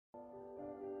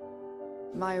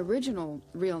My original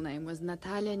real name was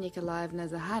Natalia Nikolaevna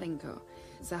Zaharenko.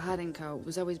 Zaharenko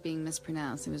was always being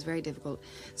mispronounced. It was very difficult.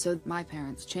 So my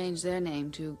parents changed their name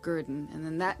to Gurdon, and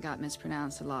then that got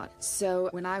mispronounced a lot. So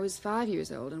when I was 5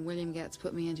 years old and William Getz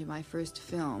put me into my first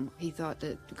film, he thought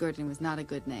that Gurdon was not a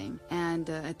good name. And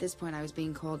at this point I was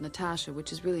being called Natasha,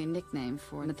 which is really a nickname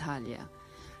for Natalia.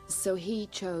 So he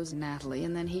chose Natalie,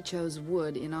 and then he chose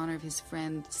Wood in honor of his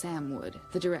friend Sam Wood,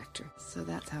 the director. So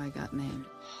that's how I got named.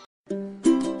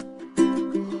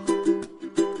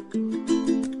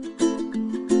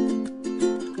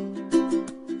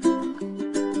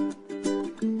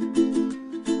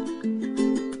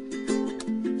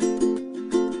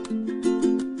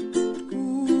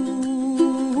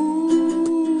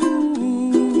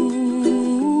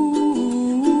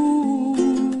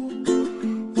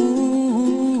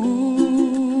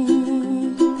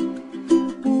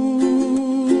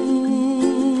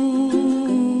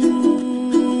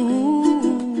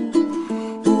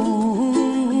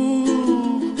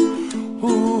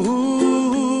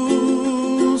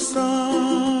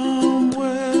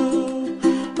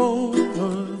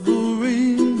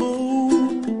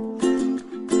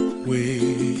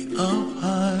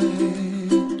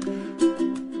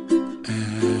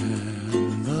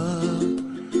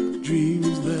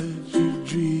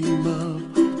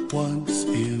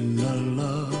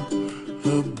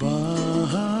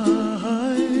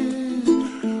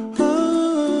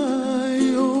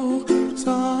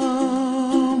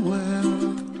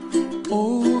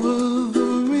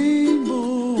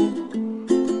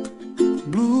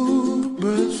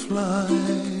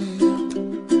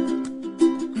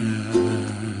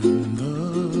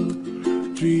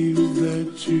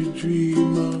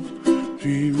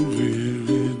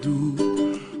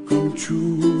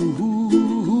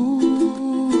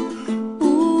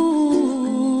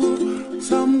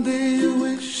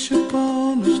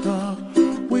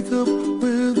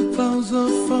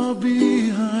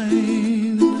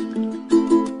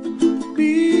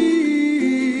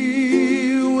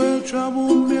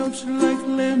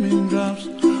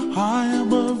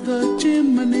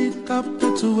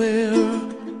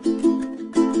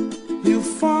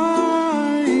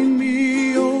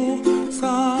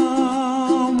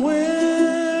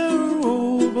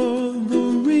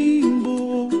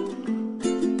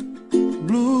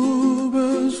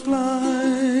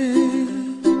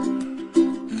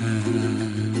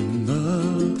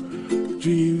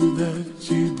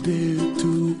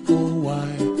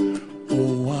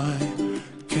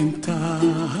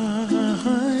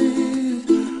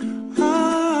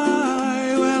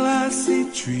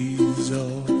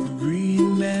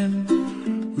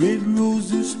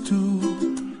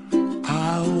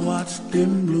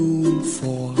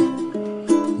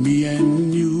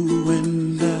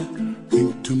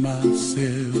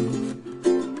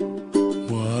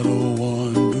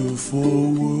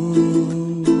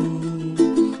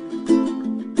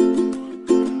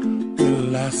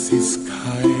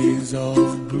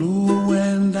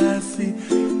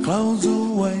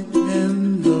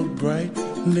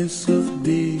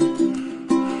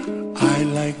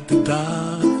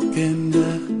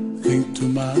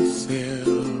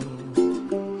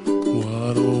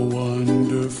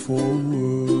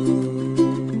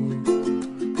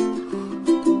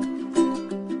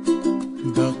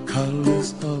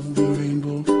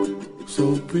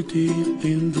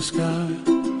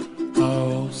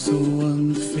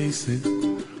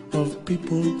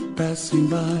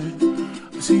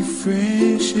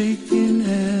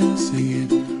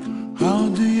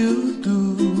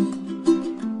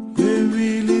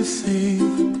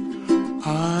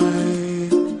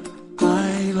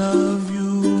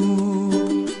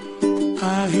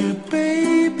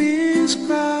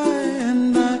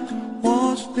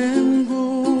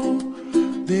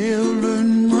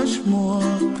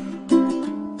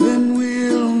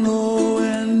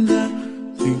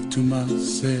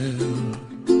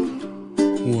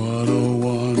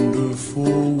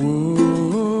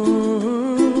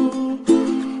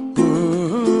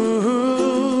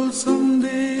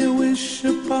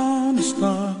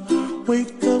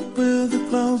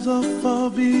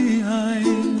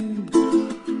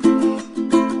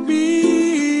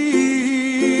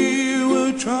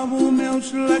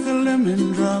 Like a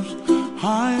lemon drops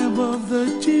high above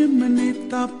the chimney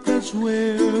top, that's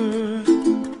where